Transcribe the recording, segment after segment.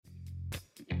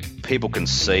people can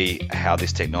see how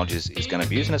this technology is going to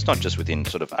be used. And it's not just within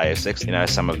sort of ASX.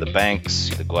 Some of the banks,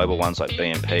 the global ones like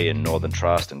BNP and Northern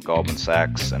Trust and Goldman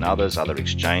Sachs and others, other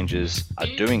exchanges are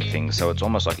doing things. So it's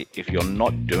almost like if you're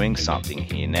not doing something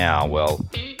here now, well,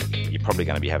 you're probably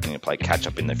going to be having to play catch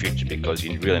up in the future, because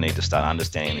you really need to start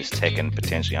understanding this tech and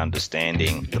potentially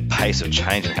understanding the pace of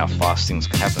change and how fast things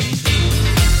can happen.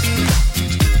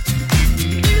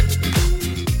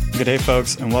 Good day,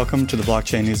 folks, and welcome to the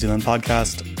Blockchain New Zealand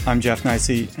podcast. I'm Jeff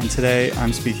Nicey, and today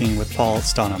I'm speaking with Paul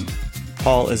Stonham.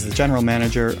 Paul is the general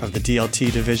manager of the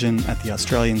DLT division at the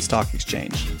Australian Stock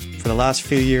Exchange. For the last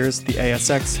few years, the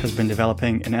ASX has been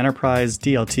developing an enterprise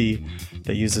DLT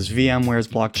that uses VMware's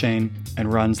blockchain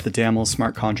and runs the DAML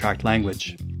smart contract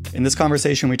language. In this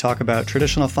conversation, we talk about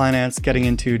traditional finance, getting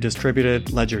into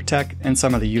distributed ledger tech, and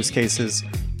some of the use cases.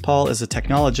 Paul is a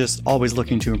technologist always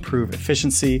looking to improve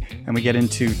efficiency, and we get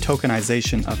into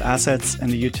tokenization of assets and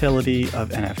the utility of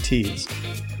NFTs.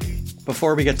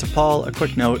 Before we get to Paul, a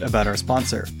quick note about our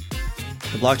sponsor.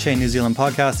 The Blockchain New Zealand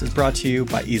podcast is brought to you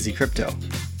by Easy Crypto.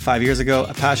 5 years ago,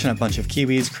 a passionate bunch of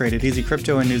Kiwis created Easy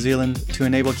Crypto in New Zealand to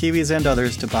enable Kiwis and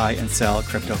others to buy and sell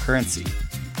cryptocurrency.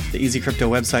 The Easy Crypto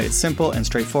website is simple and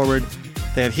straightforward.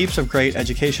 They have heaps of great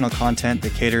educational content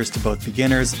that caters to both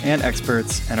beginners and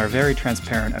experts and are very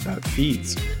transparent about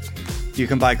fees. You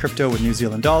can buy crypto with New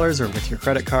Zealand dollars or with your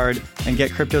credit card and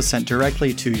get crypto sent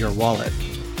directly to your wallet.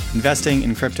 Investing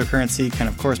in cryptocurrency can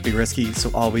of course be risky, so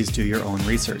always do your own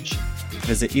research.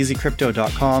 Visit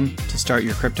easycrypto.com to start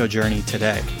your crypto journey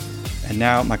today. And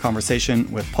now my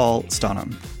conversation with Paul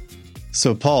Stonham.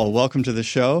 So Paul, welcome to the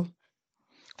show.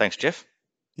 Thanks, Jeff.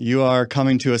 You are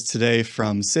coming to us today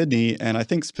from Sydney, and I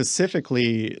think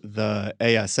specifically the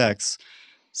ASX.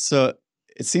 So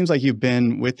it seems like you've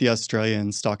been with the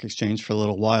Australian Stock Exchange for a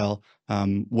little while,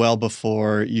 well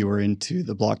before you were into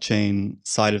the blockchain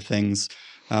side of things.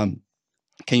 Can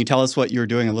you tell us what you were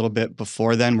doing a little bit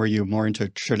before then? Were you more into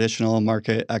traditional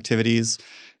market activities?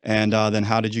 And then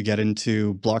how did you get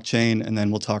into blockchain? And then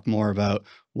we'll talk more about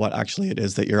what actually it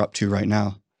is that you're up to right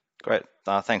now. Great.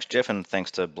 Thanks, Jeff, and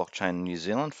thanks to Blockchain New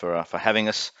Zealand for having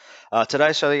us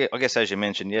today. So I guess, as you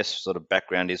mentioned, yes, sort of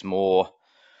background is more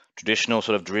traditional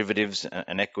sort of derivatives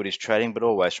and equities trading, but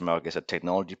always from, I guess, a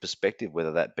technology perspective,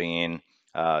 whether that be in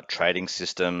trading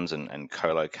systems and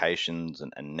co-locations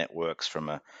and networks from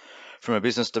a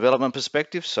business development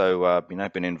perspective. So,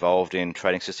 been involved in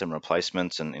trading system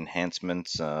replacements and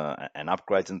enhancements and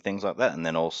upgrades and things like that, and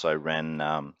then also ran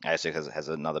ASX has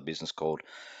another business called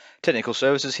Technical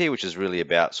Services here, which is really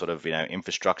about sort of,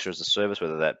 infrastructure as a service,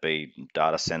 whether that be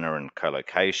data center and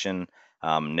co-location,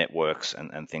 networks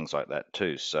and things like that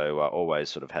too. So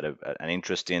always sort of had an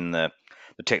interest in the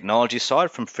technology side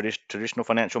from traditional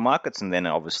financial markets. And then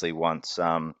obviously once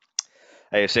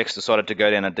ASX decided to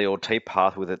go down a DLT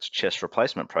path with its CHESS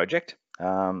replacement project,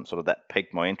 sort of that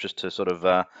piqued my interest to sort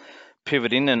of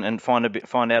pivot in and find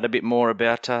out a bit more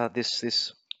about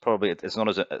this. Probably it's not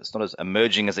as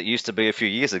emerging as it used to be a few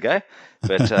years ago,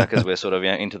 but because we're sort of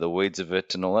into the weeds of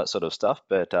it and all that sort of stuff.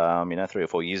 But 3 or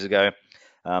 4 years ago,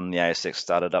 the ASX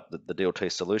started up the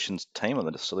DLT solutions team, or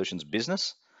the solutions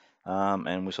business,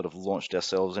 and we sort of launched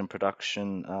ourselves in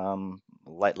production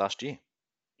late last year.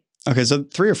 Okay, so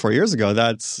 3 or 4 years ago,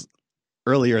 that's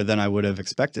earlier than I would have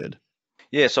expected.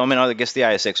 Yeah, so I guess the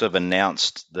ASX sort of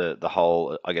announced the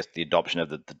whole, I guess, the adoption of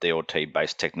the DLT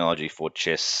based technology for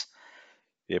CHESS.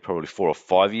 Yeah, probably 4 or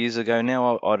 5 years ago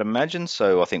now, I'd imagine.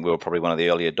 So I think we were probably one of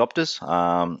the early adopters,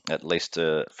 at least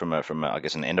from I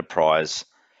guess an enterprise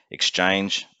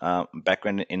exchange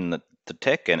background in the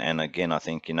tech. And again, I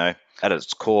think at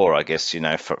its core, I guess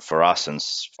for us, and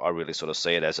I really sort of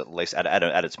see it as, at least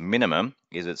at its minimum,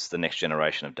 is it's the next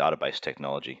generation of database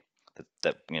technology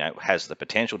that has the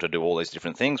potential to do all these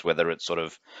different things, whether it's sort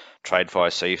of TradeFi,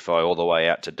 CFI, all the way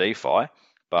out to DeFi.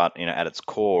 But at its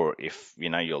core, if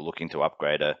you're looking to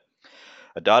upgrade a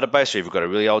database, or if you've got a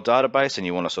really old database and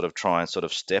you want to sort of try and sort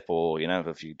of step, or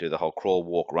if you do the whole crawl,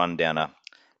 walk, run down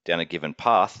a given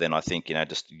path, then I think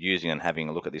just using and having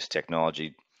a look at this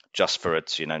technology just for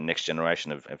its next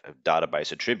generation of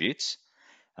database attributes,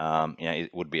 it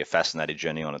would be a fascinating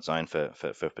journey on its own for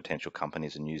potential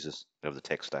companies and users of the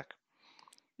tech stack.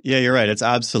 Yeah, you're right. It's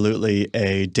absolutely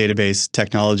a database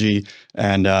technology,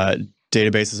 and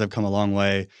databases have come a long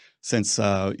way since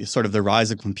sort of the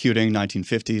rise of computing,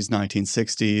 1950s,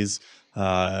 1960s,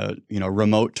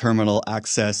 remote terminal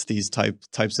access, these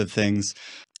types of things.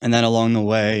 And then along the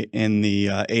way in the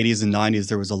 80s and 90s,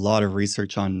 there was a lot of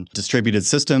research on distributed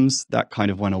systems. That kind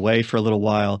of went away for a little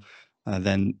while.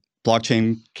 Then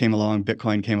blockchain came along,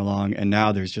 Bitcoin came along, and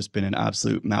now there's just been an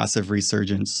absolute massive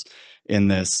resurgence in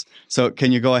this. So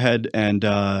can you go ahead and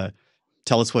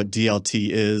tell us what DLT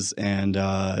is and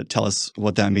tell us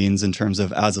what that means in terms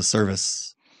of as a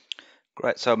service?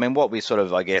 Great. So, I mean, what we sort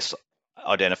of, I guess,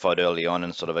 identified early on,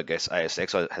 and sort of, I guess,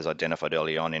 ASX has identified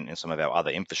early on in some of our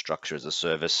other infrastructure as a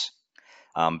service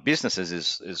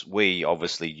businesses is we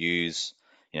obviously use,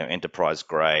 enterprise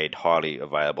grade, highly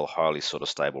available, highly sort of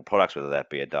stable products, whether that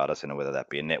be a data center, whether that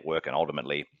be a network, and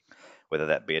ultimately whether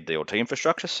that be a DLT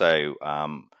infrastructure. So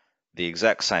the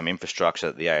exact same infrastructure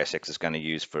that the ASX is going to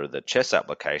use for the chess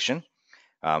application,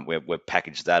 we've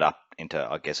packaged that up into,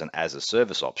 I guess, an as a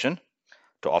service option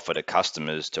to offer to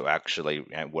customers to actually,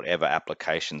 whatever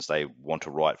applications they want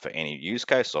to write for any use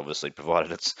case, obviously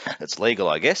provided it's legal,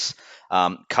 I guess.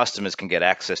 Customers can get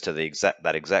access to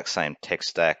that exact same tech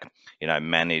stack,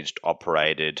 managed,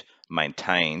 operated,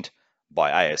 maintained by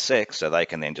ASX, so they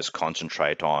can then just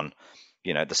concentrate on,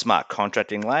 the smart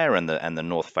contracting layer and the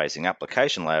north-facing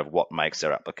application layer of what makes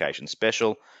their application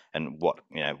special and what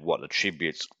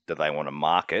attributes do they want to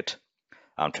market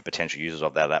to potential users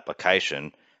of that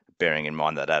application, bearing in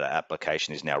mind that that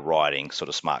application is now writing sort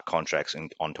of smart contracts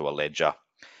onto a ledger,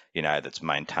 that's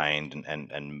maintained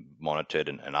and monitored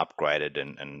and upgraded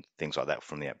and things like that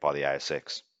by the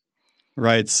ASX.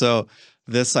 Right. So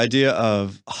this idea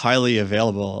of highly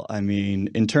available, I mean,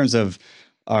 in terms of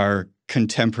our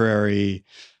contemporary,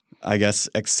 I guess,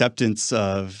 acceptance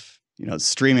of,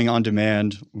 streaming on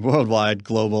demand, worldwide,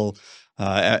 global,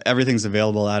 everything's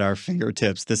available at our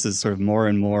fingertips. This is sort of more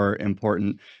and more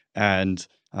important. And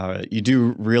you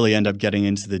do really end up getting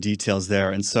into the details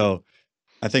there. And so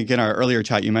I think in our earlier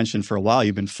chat, you mentioned for a while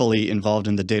you've been fully involved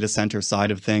in the data center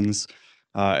side of things.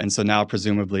 And so now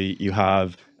presumably you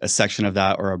have a section of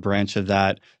that or a branch of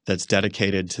that that's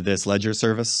dedicated to this ledger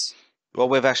service. Well,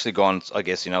 we've actually gone, I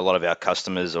guess, a lot of our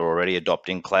customers are already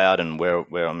adopting cloud, and where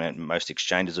most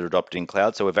exchanges are adopting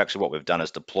cloud. So what we've done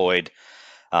is deployed,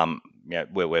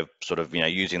 where we're sort of,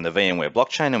 using the VMware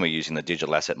blockchain, and we're using the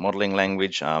digital asset modeling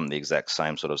language, the exact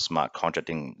same sort of smart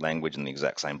contracting language and the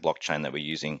exact same blockchain that we're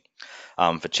using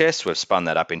for chess. We've spun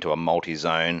that up into a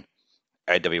multi-zone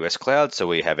AWS cloud. So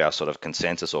we have our sort of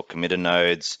consensus or committer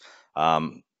nodes,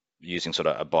 using sort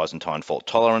of a Byzantine fault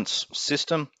tolerance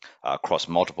system across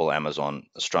multiple Amazon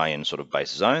Australian sort of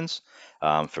base zones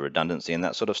for redundancy and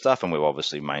that sort of stuff. And we're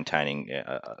obviously maintaining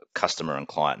customer and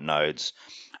client nodes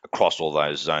across all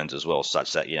those zones as well,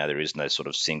 such that, there is no sort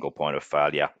of single point of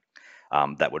failure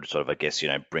that would sort of, I guess,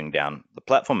 bring down the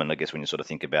platform. And I guess when you sort of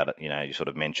think about it, you sort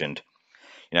of mentioned,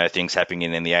 things happening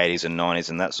in the 80s and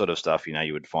 90s and that sort of stuff,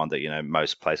 you would find that,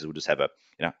 most places would just have a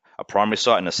primary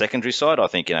site and a secondary site. I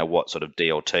think, what sort of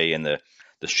DLT and the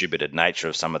distributed nature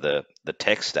of some of the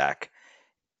tech stack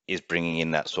is bringing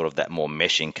in that more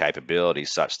meshing capability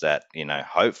such that,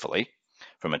 hopefully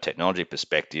from a technology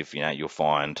perspective, you'll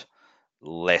find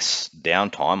less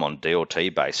downtime on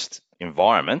DLT based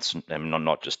environments, and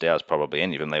not just ours, probably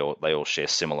any of them. They all share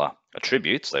similar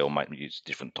attributes. They all might use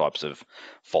different types of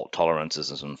fault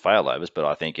tolerances and failovers. But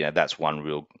I think that's one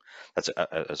real. That's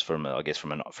as from I guess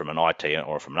from an IT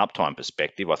or from an uptime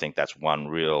perspective. I think that's one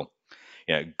real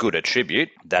good attribute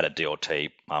that a DLT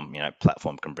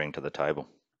platform can bring to the table.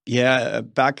 Yeah,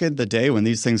 back in the day when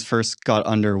these things first got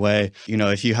underway,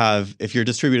 if your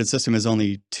distributed system is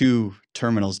only two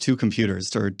terminals, two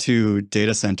computers, or two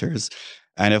data centers,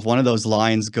 and if one of those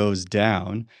lines goes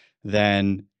down,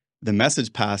 then the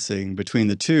message passing between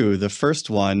the two, the first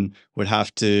one would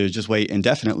have to just wait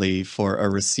indefinitely for a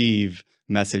receive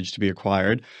message to be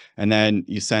acquired, and then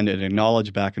you send an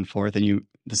acknowledge back and forth, and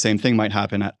the same thing might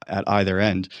happen at either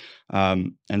end.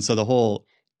 And so the whole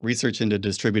research into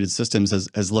distributed systems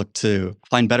has looked to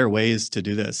find better ways to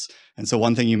do this. And so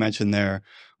one thing you mentioned there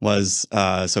was, so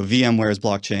VMware's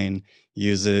blockchain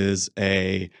uses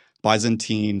a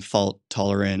Byzantine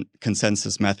fault-tolerant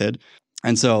consensus method.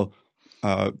 And so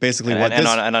basically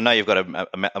I know you've got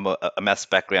a maths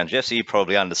background, Jeff, so you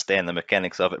probably understand the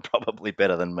mechanics of it probably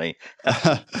better than me.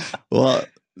 Well,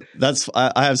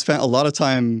 I have spent a lot of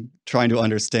time trying to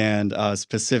understand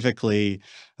specifically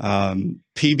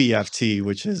PBFT,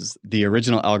 which is the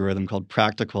original algorithm called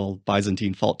practical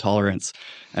Byzantine fault tolerance.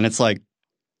 And it's like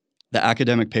the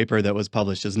academic paper that was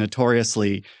published is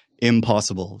notoriously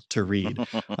impossible to read.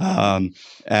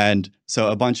 And so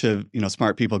a bunch of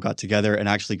smart people got together and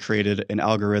actually created an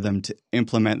algorithm to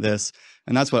implement this.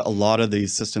 And that's what a lot of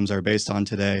these systems are based on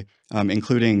today,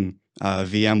 including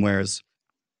VMware's.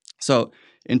 So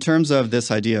in terms of this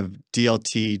idea of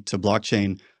DLT to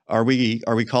blockchain, are we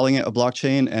calling it a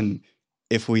blockchain? And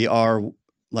if we are,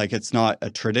 it's not a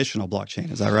traditional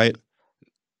blockchain, is that right?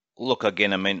 Look,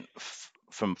 again, I mean,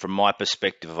 from my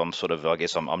perspective, I'm sort of, I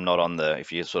guess I'm not on the,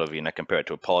 if you sort of, compare it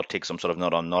to a politics, I'm sort of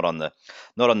not on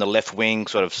the left wing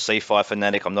sort of CFI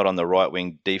fanatic. I'm not on the right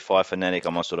wing DeFi fanatic.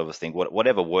 I'm on sort of a thing,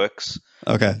 whatever works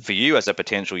Okay, for you as a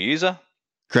potential user.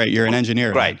 great. You're an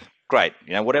engineer Great, then. great.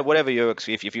 Whatever you,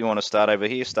 if you want to start over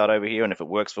here, and if it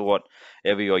works for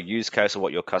whatever your use case or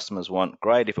what your customers want,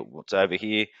 great. If it's over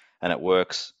here and it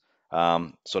works,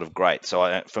 sort of great.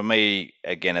 So for me,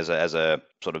 again, as a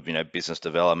sort of business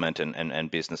development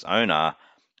and business owner,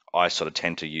 I sort of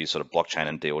tend to use sort of blockchain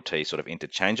and DLT sort of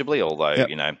interchangeably. Although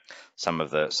Yep. some of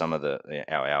the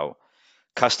our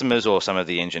customers or some of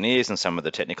the engineers and some of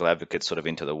the technical advocates sort of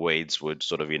into the weeds would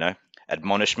sort of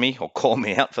admonish me or call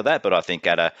me out for that. But I think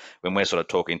when we're sort of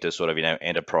talking to sort of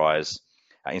enterprise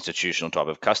institutional type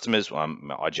of customers,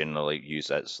 I generally use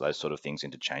those sort of things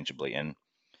interchangeably. And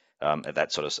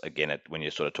that sort of, again, when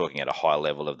you're sort of talking at a high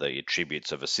level of the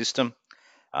attributes of a system,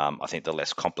 I think the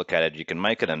less complicated you can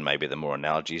make it, and maybe the more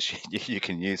analogies you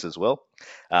can use as well,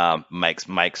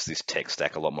 makes this tech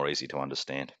stack a lot more easy to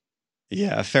understand.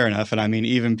 Yeah, fair enough. And I mean,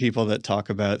 even people that talk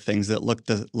about things that look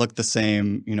the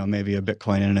same, maybe a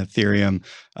Bitcoin and an Ethereum,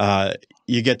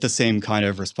 you get the same kind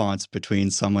of response between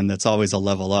someone that's always a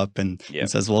level up and Yeah.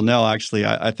 says, "Well, no, actually,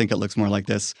 I think it looks more like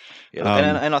this." Yeah, look,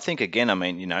 and Um, and I think again, I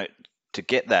mean, to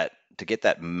get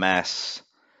that mass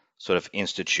sort of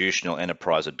institutional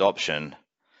enterprise adoption,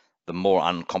 the more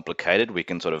uncomplicated we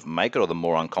can sort of make it, or the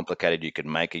more uncomplicated you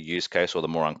can make a use case, or the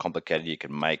more uncomplicated you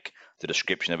can make the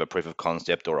description of a proof of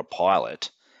concept or a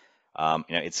pilot,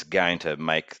 it's going to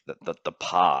make the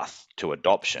path to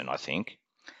adoption, I think,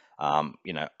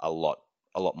 a lot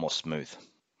more smooth.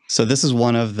 So this is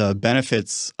one of the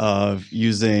benefits of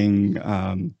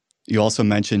using. You also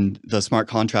mentioned the smart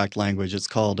contract language. It's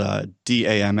called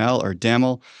DAML or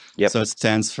DAML. Yep. So it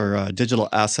stands for Digital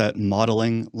Asset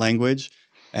Modeling Language.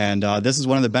 And this is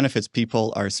one of the benefits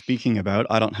people are speaking about.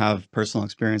 I don't have personal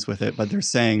experience with it, but they're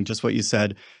saying just what you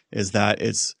said is that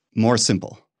it's more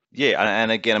simple. Yeah,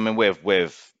 and again, I mean,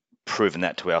 we've proven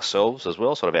that to ourselves as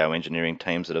well. Sort of our engineering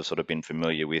teams that have sort of been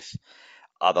familiar with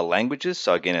other languages.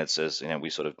 So again, it's as we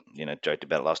sort of joked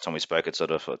about it last time we spoke. It's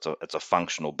a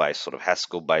functional based sort of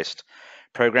Haskell based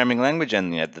programming language,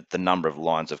 and the number of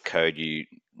lines of code you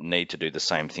need to do the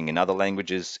same thing in other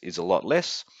languages is a lot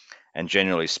less. And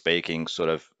generally speaking, sort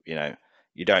of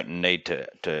you don't need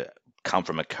to come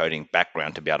from a coding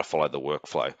background to be able to follow the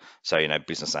workflow. So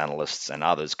business analysts and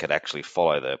others could actually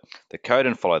follow the code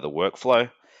and follow the workflow.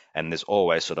 And there's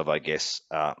always sort of, I guess,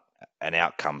 an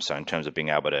outcome. So in terms of being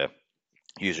able to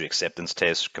user acceptance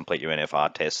tests, complete your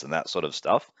NFR tests, and that sort of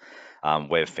stuff,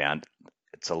 we've found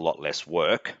it's a lot less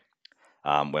work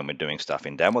when we're doing stuff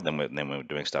in DAML than when we're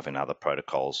doing stuff in other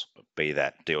protocols, be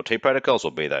that DLT protocols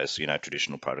or be those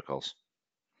traditional protocols.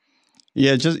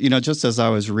 Yeah, just as I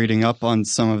was reading up on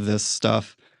some of this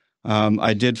stuff,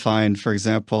 I did find, for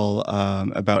example,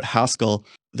 about Haskell,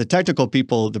 the technical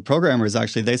people, the programmers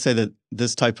actually, they say that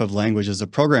this type of language is a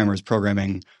programmer's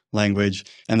programming language.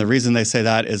 And the reason they say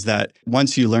that is that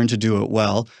once you learn to do it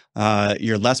well,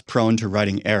 you're less prone to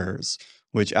writing errors,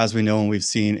 which, as we know and we've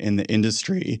seen in the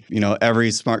industry,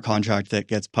 every smart contract that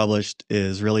gets published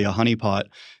is really a honeypot,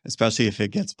 especially if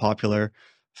it gets popular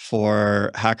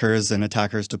for hackers and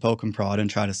attackers to poke and prod and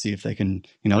try to see if they can,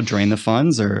 drain the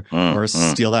funds or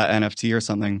steal that NFT or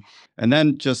something. And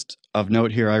then just of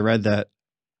note here, I read that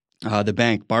the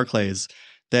bank Barclays,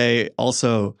 they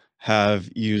also have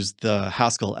used the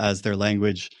Haskell as their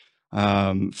language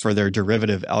for their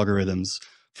derivative algorithms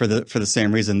for the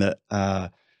same reason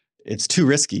that it's too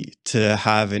risky to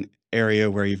have an area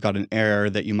where you've got an error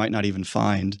that you might not even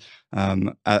find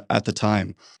at the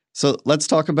time. So let's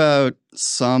talk about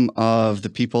some of the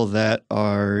people that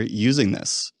are using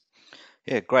this.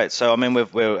 Yeah, great. So I mean,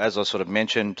 we're as I sort of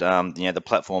mentioned, the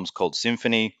platform's called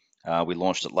Symphony. We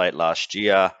launched it late last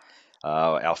year.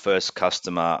 Our first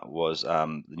customer was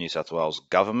the New South Wales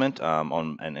government,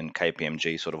 and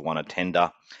KPMG sort of won a tender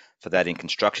for that in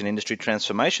construction industry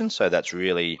transformation. So that's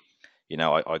really,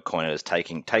 I coin it as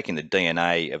taking the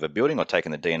DNA of a building, or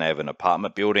taking the DNA of an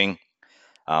apartment building.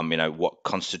 What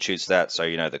constitutes that? So,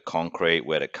 the concrete,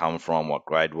 where'd it come from? What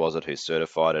grade was it? Who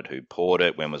certified it? Who poured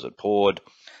it? When was it poured?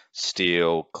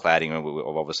 Steel, cladding.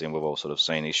 Obviously, we've all sort of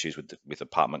seen issues with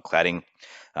apartment cladding,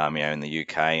 in the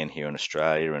UK and here in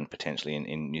Australia, and potentially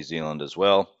in New Zealand as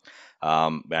well.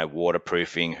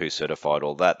 Waterproofing, who certified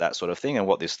all that sort of thing. And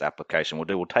what this application will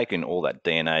do, will take in all that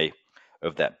DNA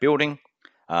of that building.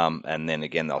 And then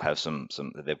again, they'll have some.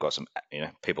 They've got some,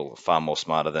 people far more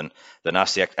smarter than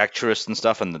us, the actuarists and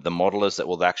stuff, and the modelers that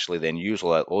will actually then use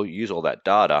all that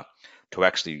data to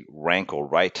actually rank or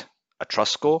rate a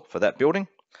trust score for that building.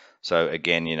 So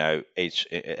again, each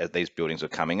as these buildings are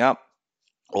coming up,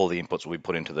 all the inputs will be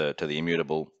put into the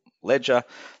immutable ledger.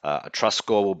 A trust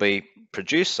score will be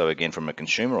produced. So again, from a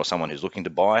consumer or someone who's looking to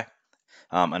buy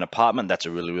an apartment, that's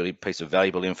a really piece of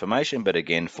valuable information. But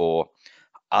again, for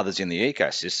others in the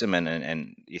ecosystem,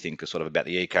 and you think sort of about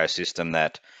the ecosystem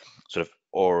that sort of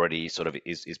already sort of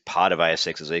is part of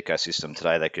ASX's ecosystem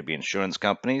today. They could be insurance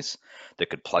companies that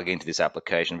could plug into this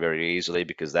application very easily,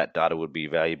 because that data would be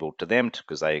valuable to them,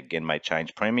 because they again may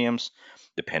change premiums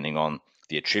depending on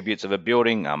the attributes of a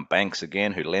building. Banks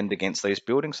again who lend against these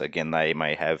buildings, again they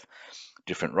may have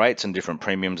different rates and different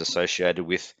premiums associated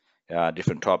with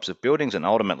different types of buildings, and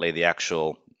ultimately the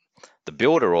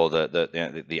builder or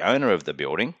the owner of the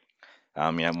building,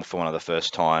 for one of the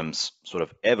first times sort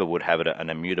of ever, would have an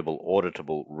immutable,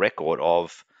 auditable record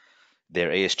of their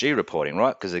ESG reporting,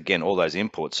 right? Because again, all those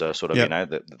inputs are sort of,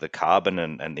 Yep. the carbon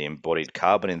and the embodied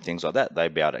carbon and things like that.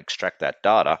 They'd be able to extract that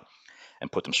data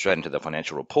and put them straight into the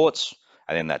financial reports,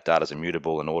 and then that data is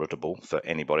immutable and auditable for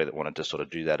anybody that wanted to sort of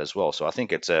do that as well. So I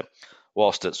think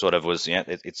whilst it sort of was,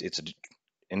 its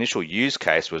initial use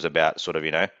case was about sort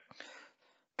of,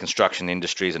 construction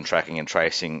industries and tracking and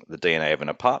tracing the DNA of an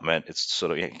apartment. It's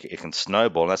sort of, it can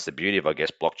snowball. And that's the beauty of, I guess,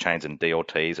 blockchains and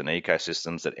DLTs and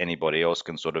ecosystems, that anybody else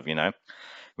can sort of,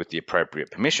 with the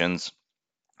appropriate permissions,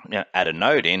 add a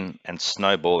node in and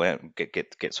snowball and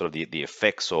get sort of the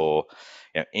effects, or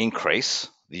increase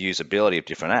the usability of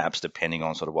different apps depending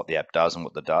on sort of what the app does and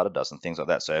what the data does and things like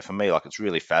that. So for me, like, it's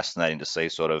really fascinating to see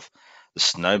sort of the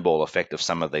snowball effect of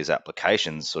some of these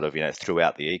applications sort of,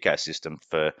 throughout the ecosystem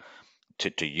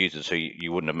to users who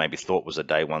you wouldn't have maybe thought was a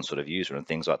day one sort of user and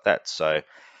things like that. So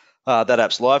that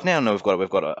app's live now, and we've got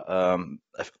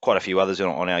quite a few others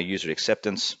on our user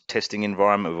acceptance testing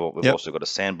environment. We've Yep. also got a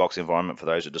sandbox environment for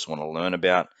those who just want to learn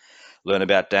about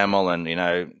DAML and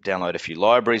download a few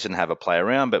libraries and have a play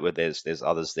around. But there's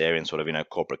others there in sort of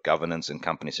corporate governance and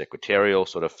company secretarial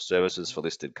sort of services for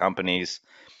listed companies.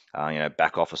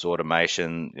 Back office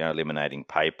automation, eliminating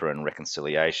paper and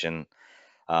reconciliation,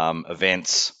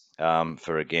 events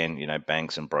for, again,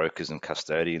 banks and brokers and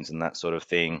custodians and that sort of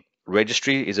thing.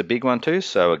 Registry is a big one too.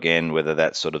 So again, whether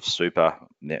that's sort of super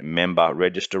member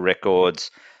register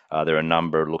records, there are a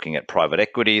number looking at private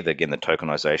equity, again, the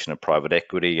tokenization of private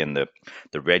equity and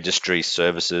the registry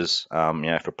services,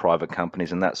 for private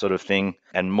companies and that sort of thing.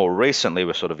 And more recently,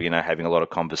 we're sort of, having a lot of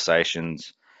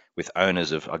conversations with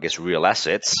owners of, I guess, real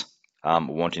assets,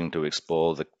 wanting to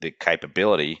explore the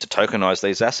capability to tokenize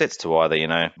these assets to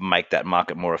either, make that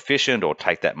market more efficient or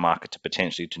take that market to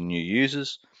potentially to new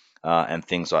users and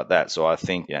things like that. So I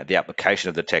think the application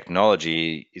of the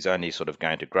technology is only sort of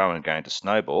going to grow and going to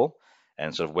snowball.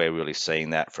 And sort of we're really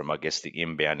seeing that from, I guess, the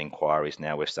inbound inquiries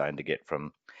now we're starting to get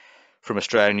from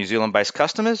Australia and New Zealand based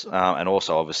customers, and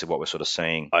also obviously what we're sort of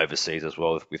seeing overseas as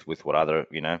well with what other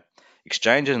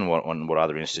exchanges and what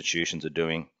other institutions are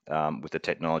doing with the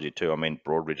technology too. I mean,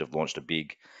 Broadridge have launched a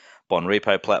big bond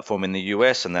repo platform in the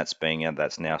US, and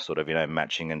that's now sort of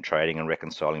matching and trading and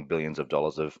reconciling billions of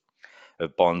dollars of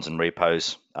bonds and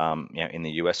repos in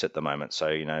the US at the moment. So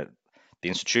the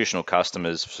institutional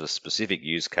customers for specific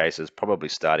use cases probably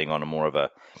starting on a more of a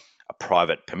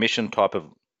private permission type of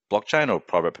blockchain or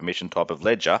private permission type of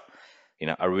ledger,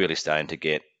 are really starting to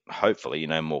get, hopefully,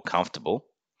 more comfortable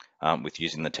with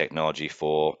using the technology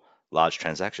for large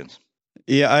transactions.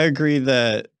 Yeah, I agree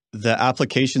that the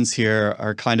applications here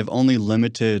are kind of only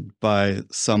limited by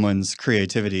someone's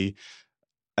creativity.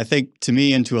 I think, to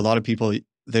me and to a lot of people,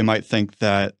 they might think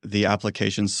that the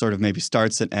application sort of maybe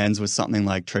starts and ends with something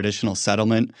like traditional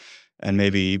settlement, and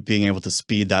maybe being able to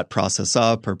speed that process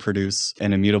up or produce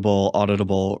an immutable,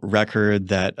 auditable record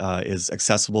that is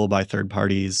accessible by third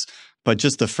parties. But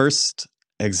just the first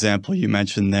example you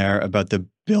mentioned there about the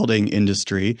building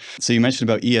industry. So you mentioned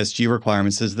about ESG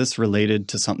requirements. Is this related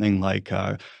to something like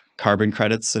carbon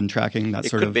credits and tracking, that It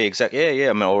sort could of? be exact, yeah.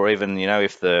 I mean, or even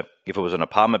if it was an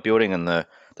apartment building and the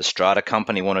strata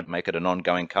company wanted to make it an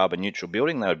ongoing carbon neutral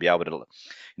building, they would be able to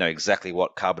know exactly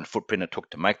what carbon footprint it took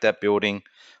to make that building,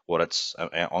 what its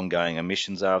ongoing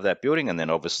emissions are of that building, and then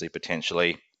obviously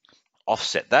potentially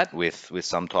offset that with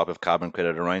some type of carbon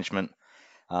credit arrangement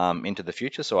into the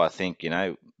future. So I think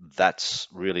that's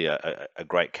really a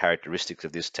great characteristic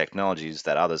of this technology, is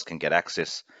that others can get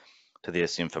access to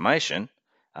this information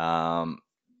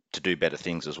to do better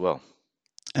things as well.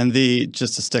 And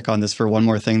just to stick on this for one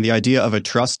more thing, the idea of a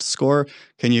trust score,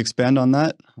 can you expand on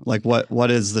that? Like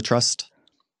what is the trust?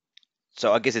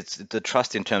 So I guess it's the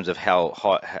trust in terms of how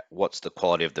high, what's the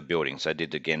quality of the building. So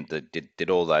did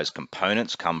all those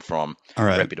components come from All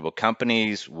right. reputable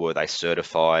companies? Were they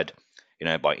certified,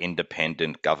 by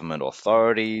independent government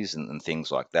authorities and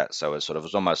things like that. So it's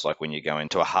almost like when you go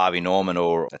into a Harvey Norman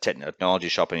or a technology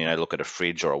shop and look at a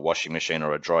fridge or a washing machine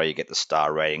or a dryer, you get the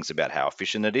star ratings about how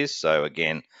efficient it is. So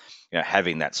again,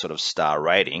 having that sort of star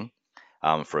rating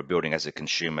for a building as a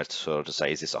consumer to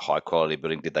say, is this a high quality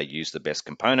building? Did they use the best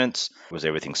components? Was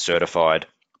everything certified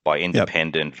by Yep.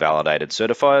 independent validated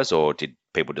certifiers, or did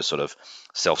people just sort of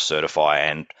self-certify?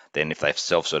 And then if they've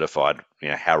self-certified,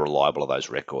 how reliable are those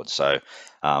records? So,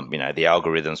 the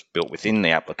algorithms built within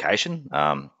the application,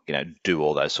 do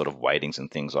all those sort of weightings and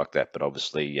things like that. But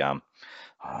obviously, I'm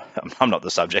not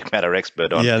the subject matter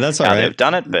expert on Yeah, that's all how right. they've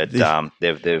done it, but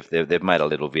they've made a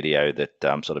little video that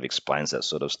sort of explains that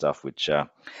sort of stuff, which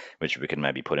we can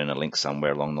maybe put in a link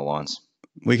somewhere along the lines.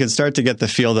 We can start to get the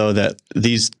feel, though, that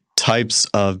these types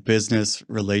of business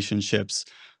relationships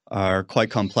are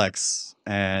quite complex,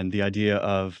 and the idea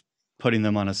of putting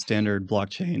them on a standard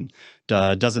blockchain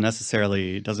doesn't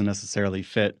necessarily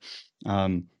fit,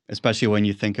 especially when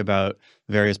you think about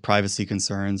various privacy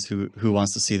concerns. Who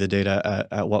wants to see the data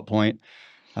at what point?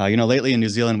 Lately in New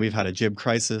Zealand, we've had a JIB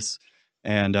crisis,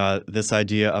 and this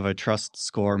idea of a trust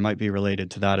score might be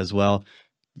related to that as well.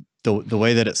 The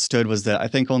way that it stood was that I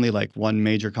think only like one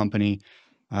major company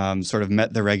sort of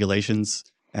met the regulations,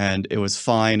 and it was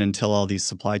fine until all these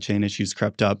supply chain issues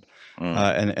crept up,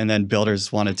 and then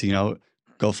builders wanted to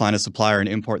go find a supplier and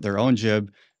import their own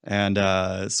jib, and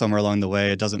somewhere along the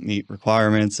way it doesn't meet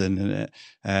requirements, and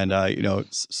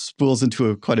spools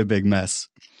into quite a big mess.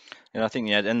 And I think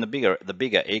and the bigger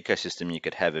ecosystem you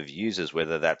could have of users,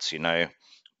 whether that's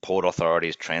port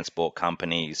authorities, transport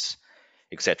companies,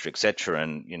 etc., etc.,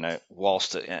 and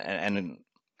whilst and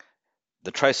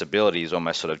the traceability is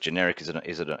almost sort of generic. Is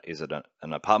it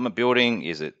an apartment building?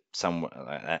 Is it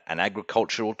an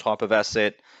agricultural type of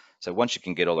asset? So once you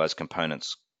can get all those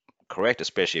components correct,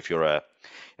 especially if you're a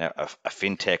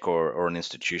fintech or an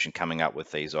institution coming up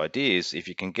with these ideas, if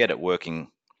you can get it working,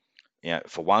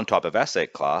 for one type of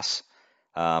asset class,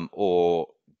 or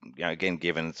again,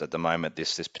 given at the moment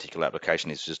this particular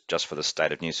application is just for the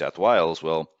state of New South Wales,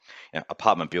 well,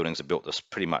 apartment buildings are built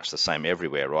pretty much the same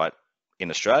everywhere, right? In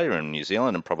Australia and New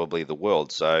Zealand and probably the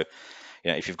world. So,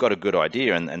 if you've got a good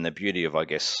idea, and the beauty of, I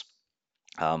guess,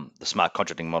 the smart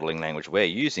contracting modeling language we're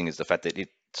using is the fact that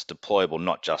it's deployable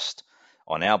not just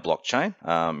on our blockchain.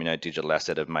 Digital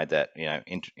Asset have made that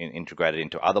integrated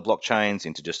into other blockchains,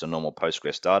 into just a normal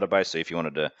Postgres database. So if you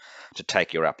wanted to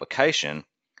take your application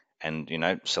and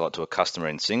sell it to a customer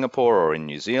in Singapore or in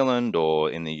New Zealand or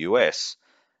in the US,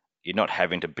 you're not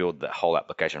having to build that whole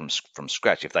application from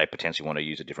scratch if they potentially want to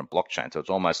use a different blockchain. So it's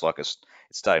almost like it's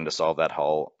starting to solve that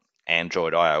whole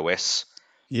Android iOS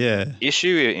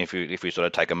issue. If we sort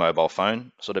of take a mobile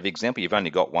phone sort of example, you've only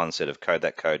got one set of code.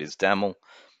 That code is DAML,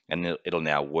 and it'll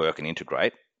now work and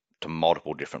integrate to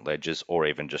multiple different ledgers or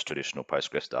even just traditional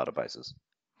Postgres databases.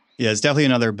 Yeah, it's definitely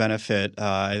another benefit.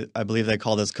 I believe they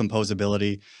call this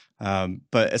composability.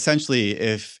 But essentially,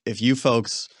 if you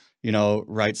folks,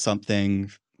 write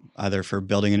something either for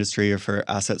building industry or for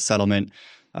asset settlement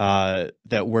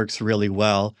that works really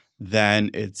well, then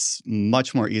it's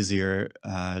much more easier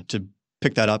to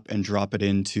pick that up and drop it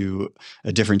into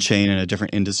a different chain in a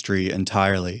different industry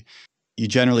entirely. You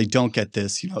generally don't get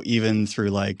this, even through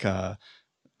like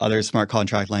other smart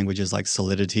contract languages like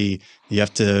Solidity. You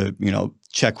have to,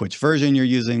 check which version you're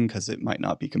using because it might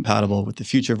not be compatible with the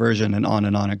future version, and on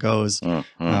it goes.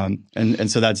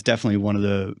 And so that's definitely one of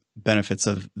the benefits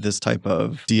of this type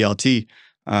of DLT.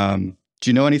 Do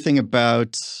you know anything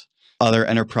about other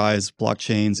enterprise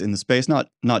blockchains in the space? Not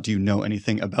do you know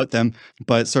anything about them,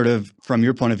 but sort of from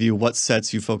your point of view, what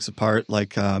sets you folks apart?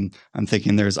 Like I'm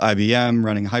thinking there's IBM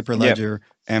running Hyperledger. Yep.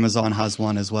 Amazon has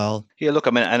one as well. Yeah, look,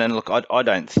 I mean, and look, I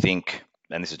don't think,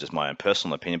 and this is just my own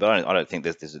personal opinion, but I don't think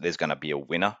there's going to be a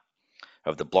winner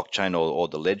of the blockchain or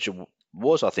the ledger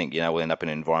wars. I think we'll end up in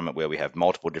an environment where we have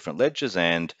multiple different ledgers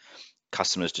and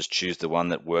customers just choose the one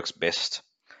that works best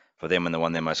for them and the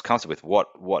one they're most comfortable with.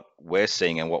 What we're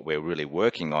seeing and what we're really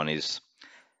working on is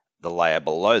the layer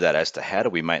below that as to how do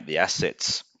we make the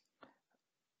assets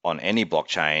on any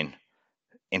blockchain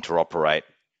interoperate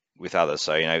with others.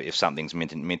 So, if something's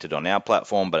minted on our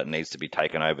platform, but it needs to be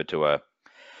taken over to an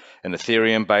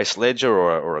Ethereum-based ledger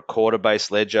or a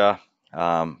Corda-based ledger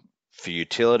for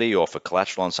utility or for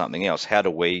collateral on something else, how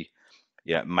do we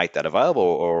make that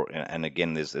available? And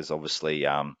again, there's obviously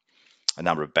a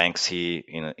number of banks here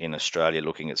in Australia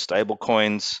looking at stable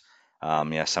coins.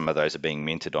 Some of those are being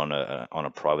minted on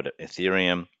a private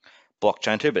Ethereum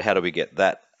blockchain too, but how do we get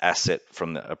that asset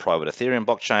from a private Ethereum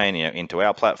blockchain into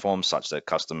our platform such that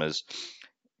customers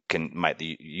can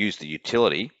use the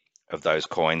utility of those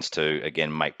coins to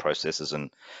again make processes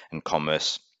and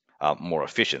commerce more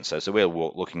efficient. So we're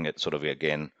looking at sort of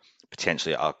again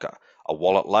potentially a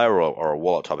wallet layer or a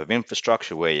wallet type of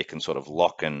infrastructure where you can sort of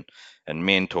lock and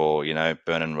mint or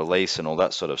burn and release and all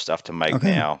that sort of stuff to make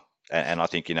Okay. now. And I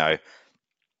think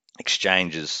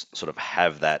exchanges sort of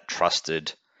have that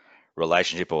trusted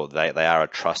relationship, or they are a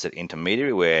trusted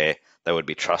intermediary where they would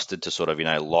be trusted to sort of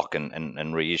lock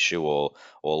and reissue or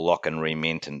lock and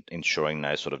remint, and ensuring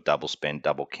no sort of double spend,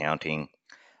 double counting,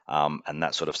 and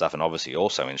that sort of stuff, and obviously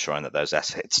also ensuring that those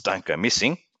assets don't go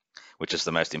missing, which is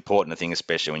the most important thing,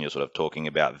 especially when you're sort of talking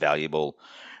about valuable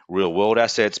real world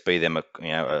assets, be them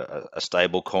a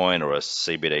stable coin or a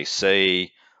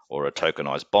CBDC or a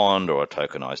tokenized bond or a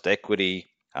tokenized equity,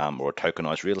 or a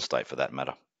tokenized real estate for that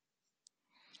matter.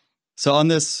 So on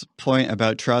this point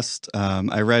about trust,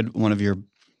 I read one of your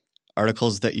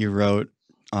articles that you wrote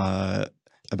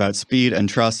about speed and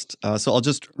trust. So I'll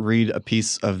just read a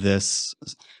piece of this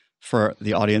for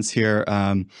the audience here.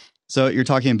 So you're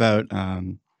talking about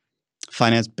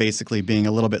finance basically being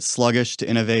a little bit sluggish to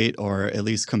innovate, or at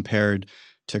least compared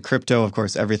to crypto. Of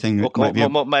course, everything might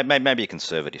be maybe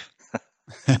conservative.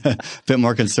 a bit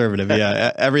more conservative.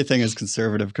 Yeah, everything is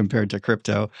conservative compared to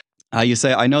crypto. You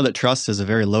say, I know that trust is a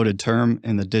very loaded term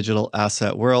in the digital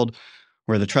asset world,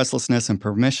 where the trustlessness and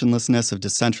permissionlessness of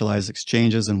decentralized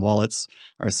exchanges and wallets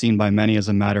are seen by many as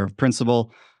a matter of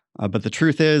principle. But the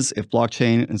truth is, if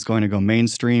blockchain is going to go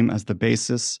mainstream as the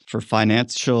basis for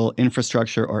financial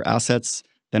infrastructure or assets,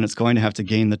 then it's going to have to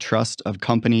gain the trust of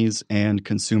companies and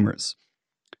consumers.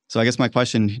 So I guess my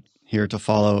question here to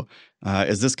follow,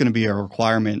 is this going to be a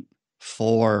requirement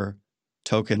for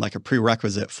token, like a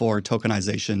prerequisite for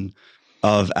tokenization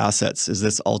of assets? Is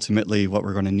this ultimately what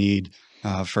we're going to need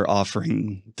for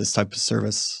offering this type of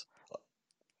service?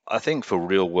 I think for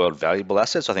real world valuable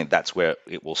assets, I think that's where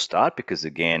it will start, because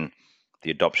again,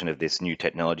 the adoption of this new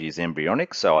technology is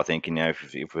embryonic. So I think,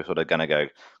 if we're sort of going to go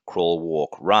crawl,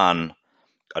 walk, run,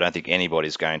 I don't think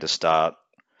anybody's going to start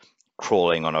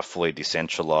crawling on a fully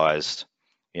decentralized,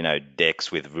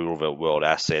 DEX with real world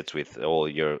assets, with all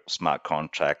your smart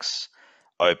contracts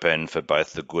open for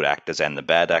both the good actors and the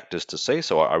bad actors to see.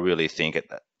 So I really think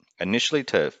initially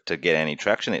to get any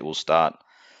traction, it will start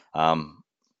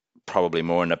probably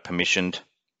more in a permissioned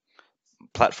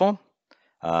platform.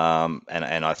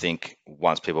 And I think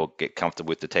once people get comfortable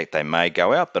with the tech, they may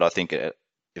go out. But I think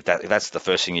if that's the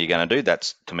first thing you're going to do,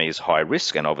 that's to me is high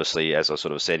risk. And obviously, as I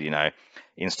sort of said,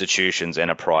 institutions,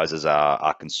 enterprises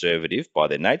are conservative by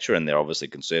their nature, and they're obviously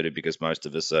conservative because most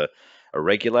of us are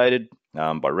regulated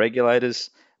by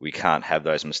regulators. We can't have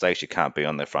those mistakes. You can't be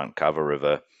on the front cover of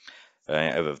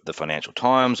the Financial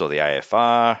Times or the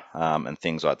AFR and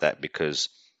things like that, because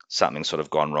something's sort of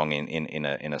gone wrong in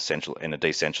a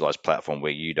decentralized platform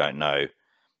where you don't know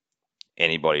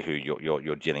anybody who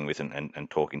you're dealing with and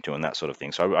talking to and that sort of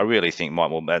thing. So I really think,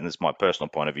 that is my personal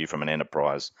point of view from an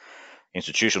enterprise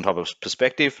institutional type of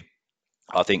perspective.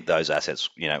 I think those assets,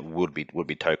 would be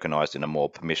tokenized in a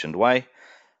more permissioned way,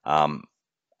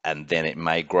 and then it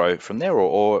may grow from there,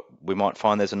 or we might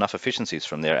find there's enough efficiencies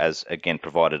from there, as again,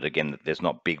 provided again that there's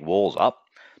not big walls up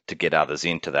to get others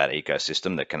into that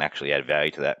ecosystem that can actually add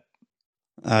value to that.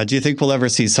 Do you think we'll ever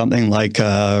see something like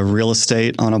real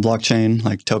estate on a blockchain,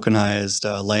 like tokenized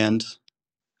land?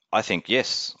 I think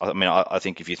yes. I mean, I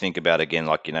think if you think about, again,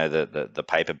 like the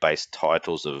paper-based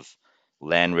titles of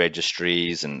land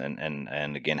registries, and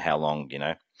again how long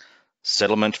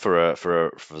settlement for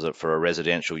a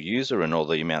residential user, and all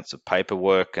the amounts of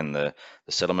paperwork and the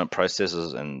settlement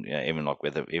processes, and even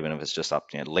if it's just up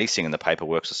leasing and the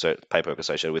paperwork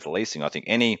associated with leasing. I think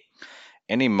any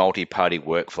multi-party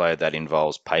workflow that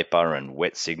involves paper and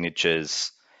wet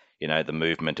signatures, the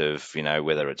movement of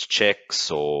whether it's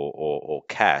checks or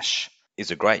cash, is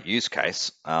a great use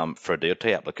case for a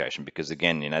DLT application, because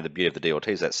again, the beauty of the DLT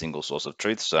is that single source of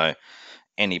truth. So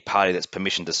any party that's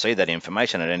permissioned to see that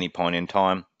information at any point in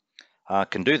time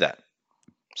can do that.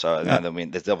 So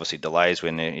there's obviously delays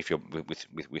if you're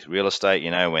with real estate,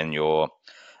 when your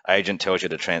agent tells you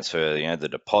to transfer the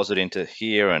deposit into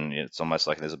here, and it's almost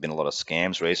like there's been a lot of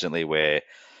scams recently where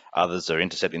others are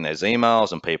intercepting those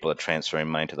emails and people are transferring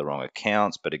money to the wrong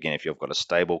accounts. But again, if you've got a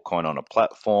stable coin on a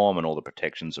platform and all the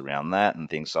protections around that and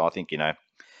things, so I think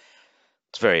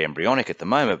it's very embryonic at the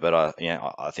moment, but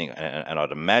I think, and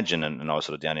I'd imagine, and I was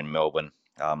sort of down in Melbourne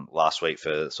last week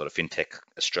for sort of FinTech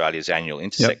Australia's annual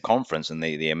Intersect conference, and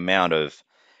the amount of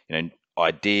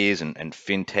ideas and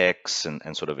fintechs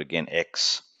and sort of again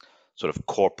sort of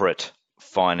corporate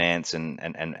finance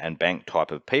and bank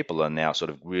type of people are now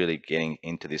sort of really getting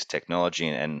into this technology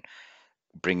and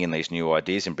bring in these new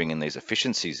ideas and bring in these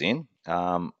efficiencies in.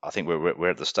 I think we're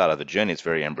at the start of the journey. It's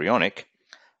very embryonic,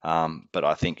 but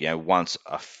I think once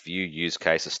a few use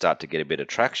cases start to get a bit of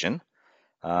traction,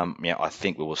 I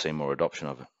think we will see more adoption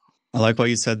of it. I like what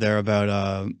you said there about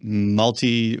what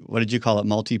did you call it?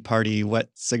 Multi-party wet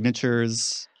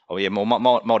signatures. Oh yeah, more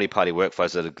multi-party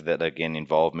workflows that again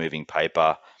involve moving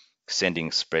paper, sending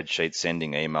spreadsheets,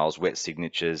 sending emails, wet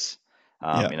signatures.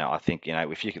 Yeah. I think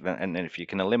if you can, and if you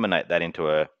can eliminate that into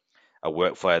a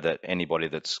workflow that anybody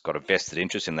that's got a vested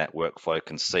interest in that workflow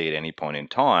can see at any point in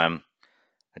time,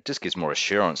 it just gives more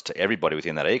assurance to everybody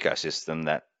within that ecosystem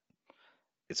that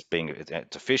it's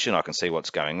efficient. I can see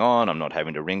what's going on. I'm not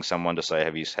having to ring someone to say,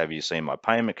 have you seen my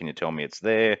payment? Can you tell me it's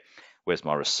there? Where's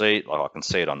my receipt? Like I can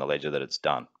see it on the ledger that it's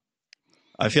done.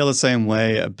 I feel the same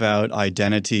way about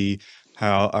identity,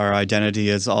 how our identity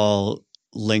is all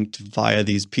linked via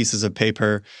these pieces of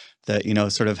paper that,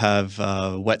 sort of have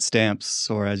wet stamps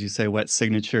or, as you say, wet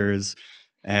signatures.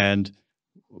 And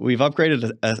we've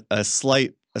upgraded a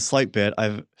slight bit.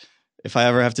 If I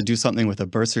ever have to do something with a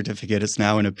birth certificate, it's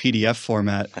now in a PDF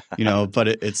format, but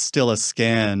it's still a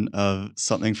scan of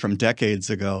something from decades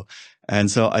ago. And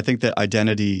so I think that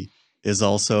identity is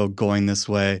also going this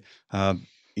way.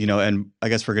 And I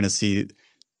guess we're going to see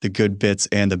the good bits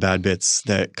and the bad bits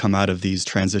that come out of these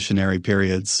transitionary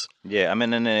periods. Yeah, I'm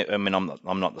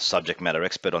not the subject matter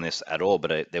expert on this at all,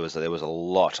 but there was a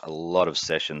lot of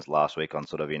sessions last week on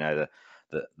sort of the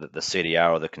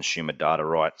CDR or the consumer data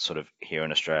right sort of here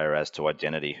in Australia as to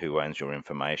identity, who owns your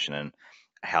information, and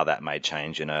how that may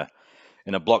change in a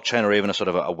blockchain or even a sort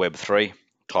of a Web3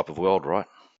 type of world, right?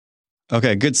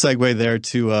 Okay, good segue there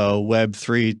to a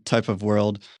Web3 type of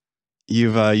world.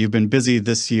 You've been busy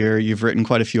this year. You've written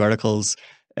quite a few articles,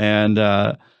 and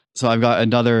so I've got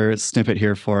another snippet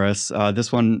here for us.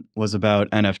 This one was about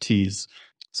NFTs.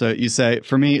 So you say,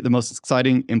 for me, the most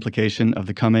exciting implication of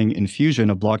the coming infusion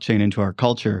of blockchain into our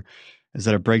culture is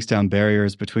that it breaks down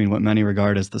barriers between what many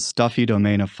regard as the stuffy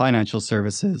domain of financial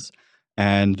services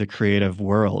and the creative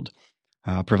world,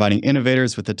 providing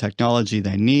innovators with the technology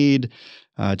they need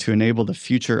to enable the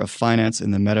future of finance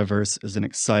in the metaverse is an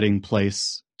exciting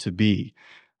place to be.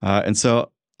 And so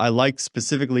I like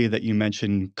specifically that you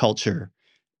mentioned culture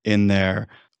in there.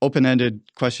 Open-ended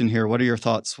question here. What are your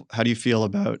thoughts? How do you feel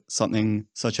about something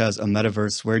such as a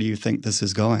metaverse? Where do you think this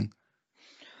is going?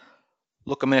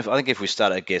 Look, I think if we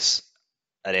start, I guess,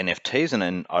 at NFTs, and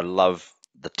then I love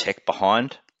the tech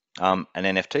behind an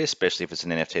NFT, especially if it's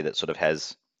an NFT that sort of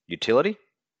has utility.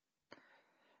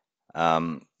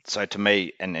 So to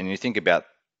me, and you think about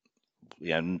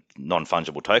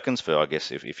non-fungible tokens for, I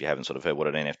guess, if you haven't sort of heard what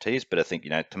an NFT is, but I think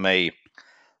to me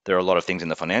there are a lot of things in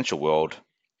the financial world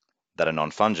that are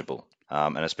non-fungible,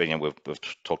 and especially we've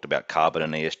talked about carbon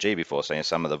and ESG before, so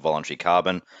some of the voluntary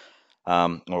carbon,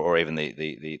 or even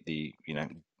the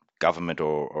government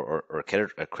or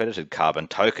accredited carbon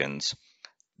tokens.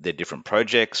 They're different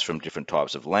projects from different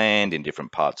types of land in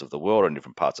different parts of the world and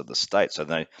different parts of the state. So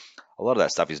a lot of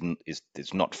that stuff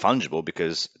is not fungible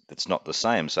because it's not the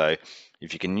same. So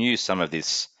if you can use some of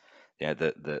this,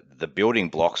 the building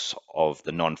blocks of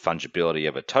the non-fungibility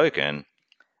of a token,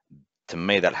 to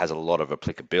me that has a lot of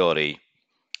applicability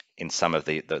in some of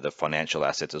the financial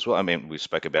assets as well. I mean, we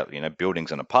spoke about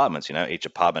buildings and apartments. Each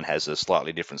apartment has a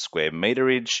slightly different square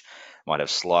meterage, might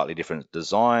have slightly different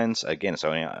designs. Again,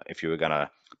 so if you were going to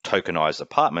tokenize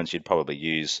apartments, you'd probably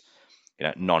use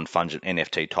non-fungible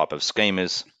NFT type of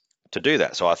schemas to do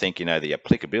that. So I think the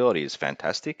applicability is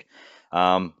fantastic.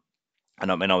 And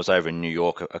I was over in New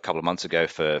York a couple of months ago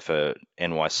for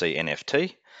NYC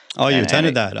NFT. Oh, you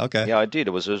attended that? Okay. Yeah, I did.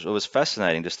 It was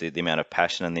fascinating, just the amount of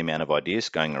passion and the amount of ideas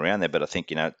going around there. But I think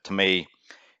to me,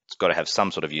 it's got to have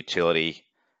some sort of utility,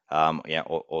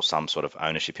 or some sort of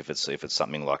ownership if it's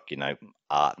something like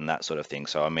art and that sort of thing.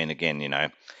 So I mean,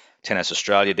 again, Tennis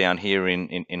Australia down here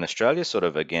in Australia, sort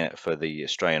of again for the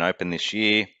Australian Open this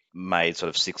year, made sort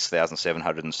of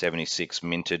 6,776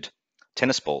 minted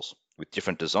tennis balls with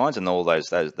different designs, and all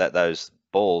those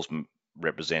balls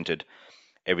represented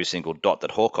every single dot that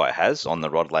Hawkeye has on the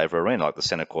Rod Laver Arena, like the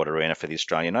centre court arena for the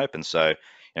Australian Open. So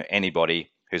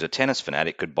anybody who's a tennis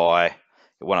fanatic could buy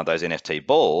one of those NFT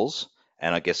balls.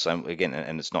 And I guess again,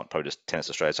 and it's not probably just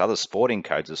Tennis Australia, it's other sporting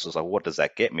codes. It's just like, what does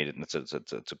that get me? It's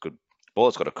a good ball.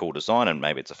 It's got a cool design, and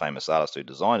maybe it's a famous artist who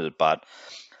designed it. But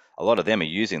a lot of them are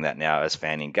using that now as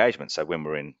fan engagement. So when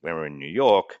we're in New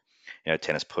York,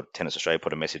 Tennis Australia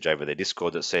put a message over their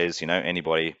Discord that says,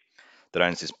 anybody that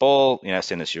owns this ball,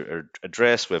 send us your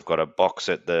address. We've got a box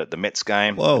at the Mets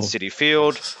game at City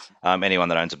Field. Anyone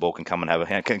that owns a ball can come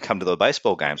and can come to the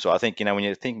baseball game. So I think when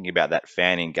you're thinking about that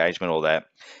fan engagement or that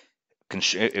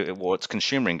it's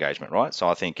consumer engagement, right? So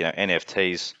I think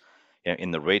NFTs,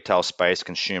 in the retail space,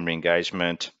 consumer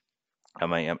engagement. I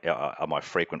mean, are my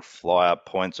frequent flyer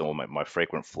points or my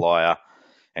frequent flyer?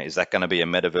 Is that going to be a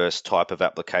metaverse type of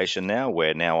application now,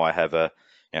 where now I have an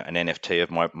NFT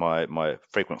of my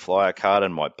frequent flyer card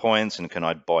and my points, and can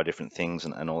I buy different things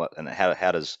and all that? And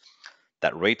how does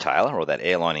that retailer or that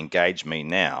airline engage me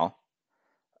now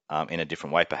in a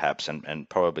different way, perhaps, and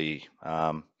probably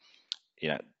the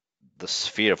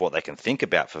sphere of what they can think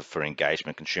about for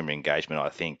engagement, consumer engagement, I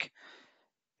think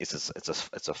it's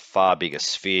a far bigger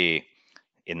sphere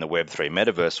in the Web3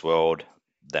 metaverse world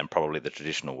than probably the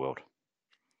traditional world.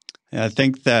 Yeah, I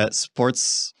think that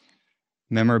sports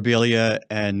memorabilia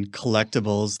and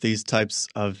collectibles, these types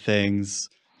of things,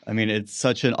 I mean, it's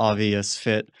such an obvious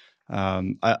fit.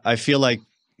 I feel like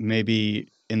maybe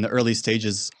in the early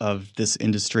stages of this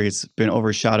industry, it's been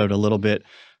overshadowed a little bit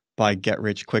by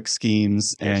get-rich-quick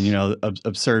schemes and Yes.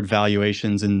 absurd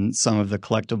valuations in some of the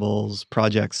collectibles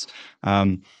projects.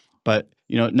 But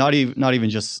not even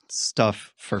just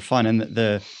stuff for fun. And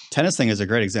the tennis thing is a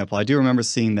great example. I do remember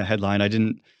seeing the headline. I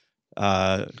didn't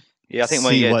Yeah, I think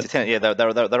see what.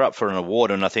 they're up for an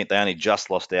award, and I think they only just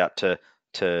lost out to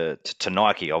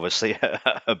Nike, obviously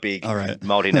a big All right.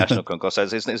 multinational concourse. So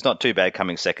it's not too bad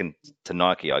coming second to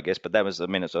Nike, I guess. But that was, I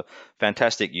mean, it's a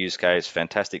fantastic use case,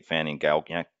 fantastic fan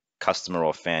engagement, customer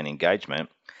or fan engagement.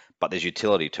 But there's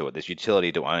utility to it. There's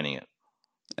utility to owning it.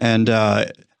 And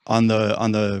on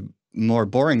the more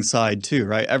boring side too,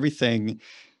 right? Everything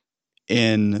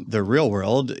in the real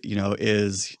world,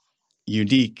 is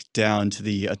unique down to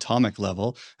the atomic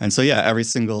level. And so, yeah, every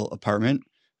single apartment,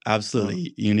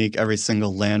 absolutely unique. Every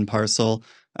single land parcel,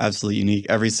 absolutely unique.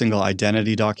 Every single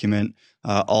identity document.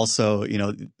 Also,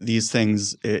 these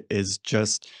things is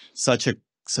just such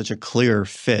a clear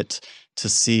fit to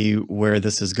see where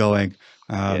this is going.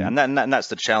 Yeah, and that's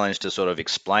the challenge, to sort of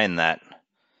explain that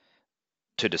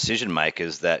to decision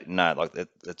makers, that no, like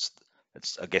it's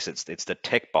I guess it's the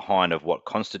tech behind of what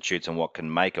constitutes and what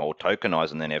can make or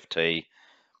tokenize an NFT.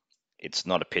 It's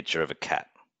not a picture of a cat.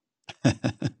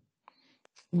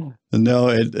 No,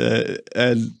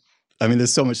 and I mean,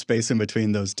 there's so much space in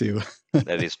between those two.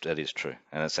 That is true,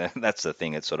 and that's the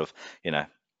thing. It's sort of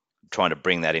trying to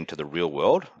bring that into the real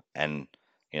world and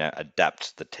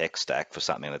adapt the tech stack for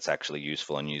something that's actually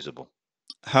useful and usable.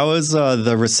 How has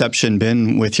the reception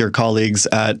been with your colleagues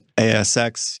at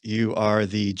ASX? You are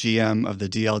the GM of the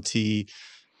DLT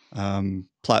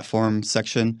platform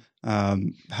section.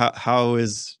 How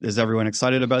is everyone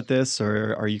excited about this,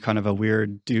 or are you kind of a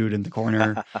weird dude in the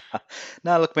corner?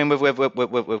 No, look, I mean,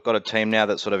 we've got a team now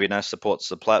that sort of supports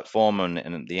the platform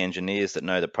and the engineers that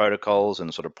know the protocols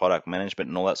and sort of product management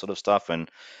and all that sort of stuff. And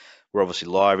we're obviously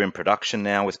live in production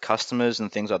now with customers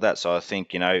and things like that. So I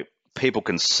think people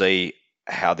can see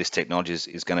how this technology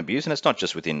is going to be used, and it's not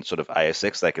just within sort of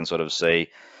ASX. They can sort of see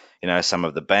some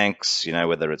of the banks,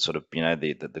 whether it's sort of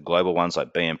the global ones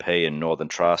like BNP and Northern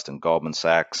Trust and Goldman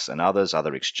Sachs and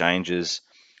other exchanges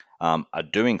are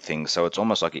doing things. So it's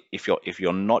almost like if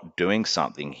you're not doing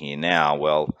something here now,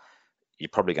 well, you're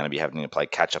probably going to be having to play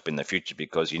catch up in the future,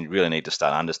 because you really need to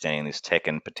start understanding this tech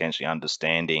and potentially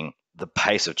understanding the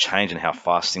pace of change and how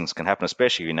fast things can happen,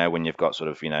 especially when you've got sort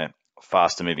of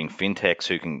faster moving fintechs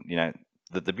who can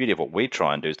the beauty of what we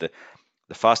try and do is that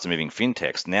the faster moving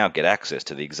fintechs now get access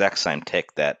to the exact same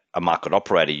tech that a market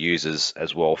operator uses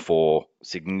as well for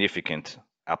significant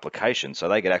applications. So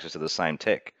they get access to the same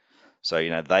tech. So,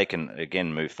 they can,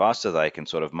 again, move faster. They can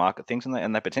sort of market things,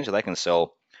 and they potentially they can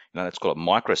sell, let's call it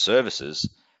microservices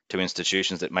to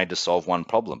institutions that may just solve one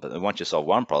problem. But then once you solve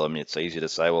one problem, it's easy to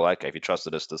say, well, okay, if you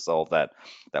trusted us to solve that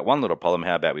one little problem,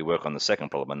 how about we work on the second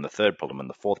problem and the third problem and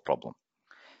the fourth problem?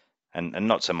 And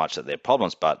not so much that they're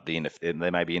problems, but there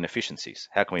may be inefficiencies.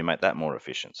 How can we make that more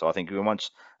efficient? So I think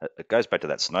once it goes back to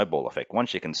that snowball effect.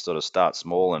 Once you can sort of start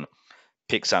small and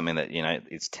pick something that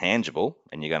is tangible,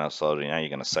 and you're going to sort of you're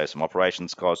going to save some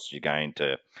operations costs. You're going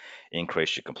to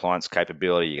increase your compliance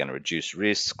capability. You're going to reduce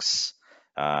risks.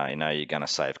 You're going to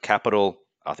save capital.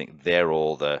 I think they're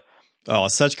all the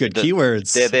such good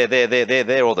keywords.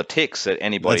 They're all the ticks that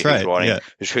anybody That's right,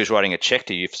 who's writing a check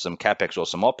to you for some capex or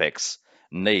some opex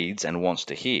needs and wants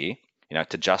to hear,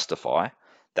 to justify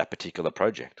that particular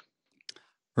project.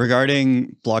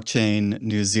 Regarding blockchain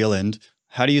New Zealand,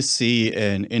 how do you see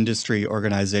an industry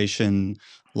organization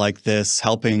like this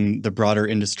helping the broader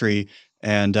industry?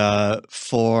 And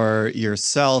for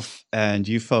yourself and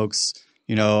you folks,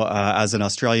 as an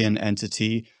Australian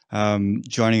entity,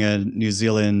 joining a New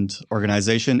Zealand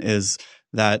organization, is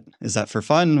that for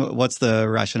fun? What's the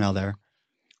rationale there?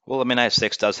 Well, I mean,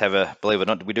 ASX does have believe it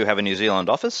or not, we do have a New Zealand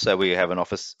office. So we have an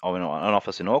office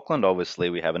in Auckland. Obviously,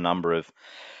 we have a number of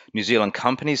New Zealand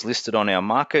companies listed on our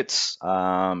markets. We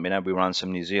run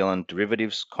some New Zealand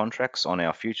derivatives contracts on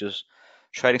our futures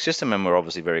trading system, and we're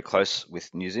obviously very close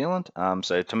with New Zealand.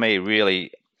 So to me,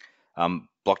 really,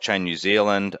 Blockchain New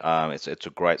Zealand, it's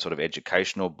a great sort of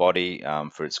educational body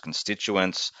for its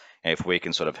constituents. And if we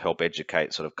can sort of help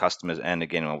educate sort of customers, and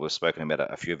again, we've spoken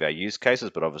about a few of our use cases,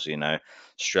 but obviously,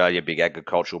 Australia, big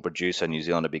agricultural producer, New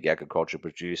Zealand, a big agricultural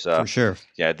producer. For sure.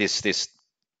 Yeah, this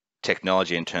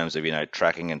technology in terms of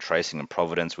tracking and tracing and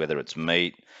provenance, whether it's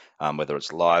meat, whether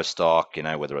it's livestock,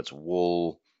 whether it's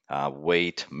wool,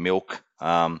 wheat, milk.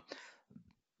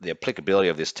 The applicability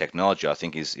of this technology, I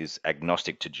think, is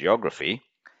agnostic to geography.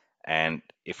 And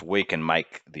if we can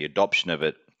make the adoption of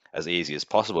it as easy as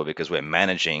possible, because we're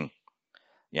managing,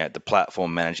 the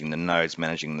platform, managing the nodes,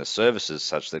 managing the services,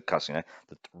 such that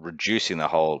reducing the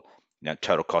whole,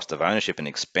 total cost of ownership and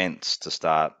expense to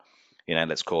start,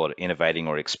 let's call it innovating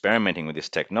or experimenting with this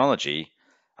technology,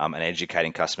 and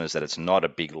educating customers that it's not a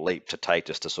big leap to take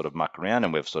just to sort of muck around.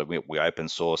 And we open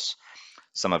source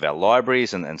some of our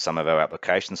libraries and some of our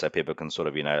applications, so people can sort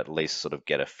of, at least sort of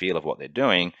get a feel of what they're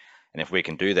doing. And if we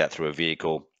can do that through a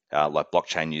vehicle like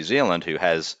Blockchain New Zealand, who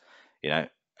has, a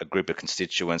group of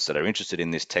constituents that are interested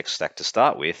in this tech stack to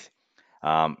start with,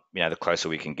 the closer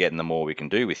we can get and the more we can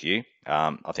do with you,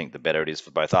 I think the better it is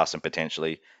for both us and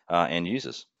potentially end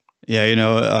users. Yeah,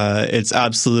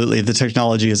 the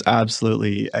technology is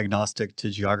absolutely agnostic to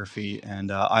geography,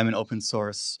 and I'm an open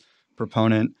source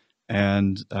proponent.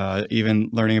 And even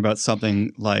learning about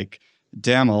something like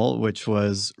DAML, which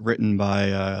was written by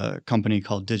a company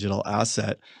called Digital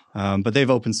Asset, but they've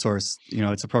open sourced,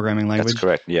 it's a programming language. That's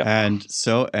correct, yeah. And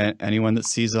so anyone that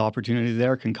sees the opportunity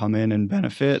there can come in and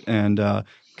benefit and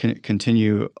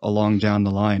continue along down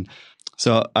the line.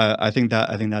 So I think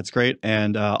that's great,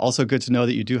 and also good to know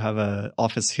that you do have an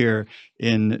office here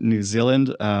in New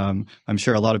Zealand. I'm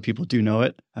sure a lot of people do know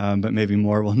it, but maybe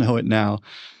more will know it now.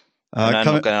 And I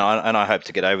hope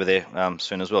to get over there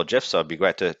soon as well, Jeff. So it'd be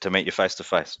great to meet you face to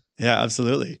face. Yeah,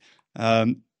 absolutely.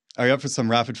 Are you up for some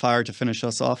rapid fire to finish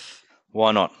us off?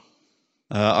 Why not?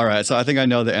 All right. So I think I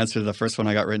know the answer to the first one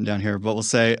I got written down here, but we'll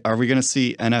say, are we going to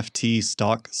see NFT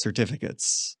stock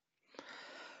certificates?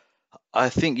 I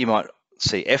think you might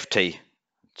see FT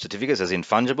certificates, as in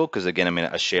fungible, because again,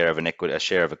 a share of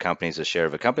a company is a share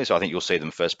of a company. So I think you'll see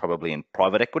them first probably in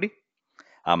private equity.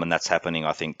 And that's happening,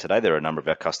 I think, today. There are a number of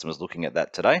our customers looking at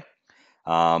that today.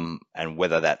 And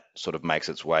whether that sort of makes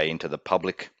its way into the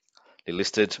publicly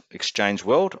listed exchange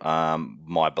world,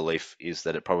 my belief is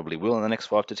that it probably will in the next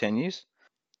 5 to 10 years.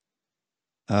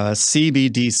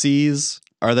 CBDCs,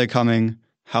 are they coming?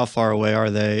 How far away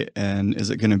are they? And is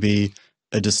it going to be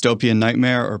a dystopian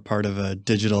nightmare or part of a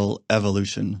digital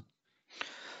evolution?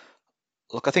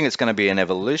 Look, I think it's going to be an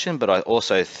evolution, but I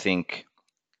also think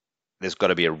there's got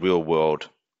to be a real world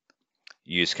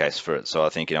use case for it. So I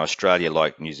think, Australia,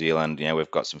 like New Zealand,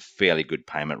 we've got some fairly good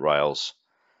payment rails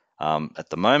at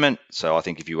the moment. So I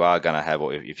think if you are going to have,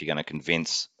 or if you're going to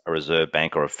convince a reserve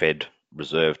bank or a Fed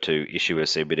reserve to issue a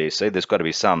CBDC, there's got to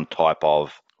be some type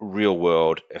of real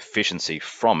world efficiency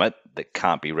from it that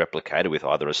can't be replicated with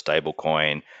either a stable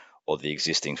coin or the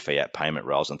existing fiat payment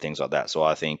rails and things like that. So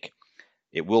I think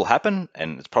it will happen,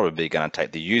 and it's probably going to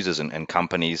take the users and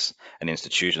companies and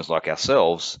institutions like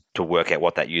ourselves to work out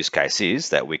what that use case is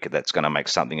that's going to make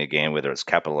something, again, whether it's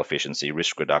capital efficiency,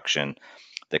 risk reduction,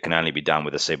 that can only be done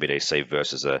with a CBDC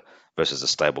versus a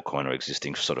stable coin or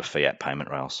existing sort of fiat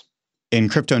payment rails. In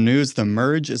crypto news, the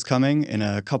merge is coming in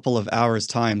a couple of hours'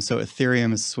 time. So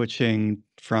Ethereum is switching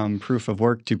from proof of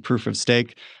work to proof of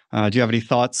stake. Do you have any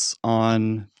thoughts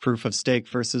on proof of stake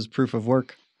versus proof of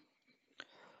work?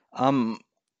 I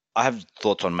have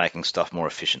thoughts on making stuff more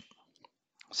efficient.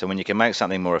 So when you can make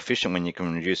something more efficient, when you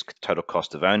can reduce total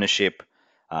cost of ownership,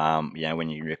 when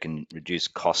you can reduce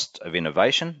cost of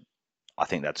innovation, I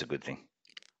think that's a good thing.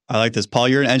 I like this. Paul,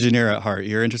 you're an engineer at heart.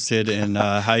 You're interested in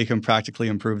how you can practically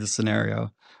improve the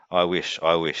scenario. I wish.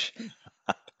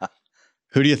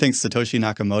 Who do you think Satoshi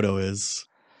Nakamoto is?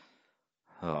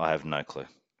 Oh, I have no clue.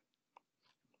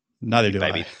 Neither do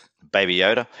I. Baby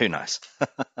Yoda? Who knows?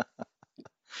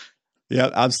 Yeah,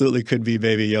 absolutely could be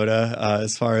Baby Yoda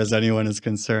as far as anyone is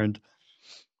concerned.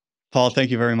 Paul,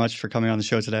 thank you very much for coming on the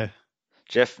show today.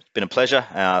 Jeff, it's been a pleasure.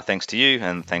 Thanks to you,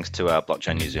 and thanks to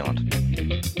Blockchain New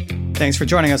Zealand. Thanks for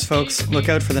joining us, folks. Look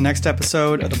out for the next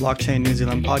episode of the Blockchain New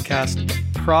Zealand podcast,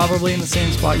 probably in the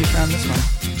same spot you found this one.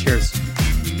 Cheers.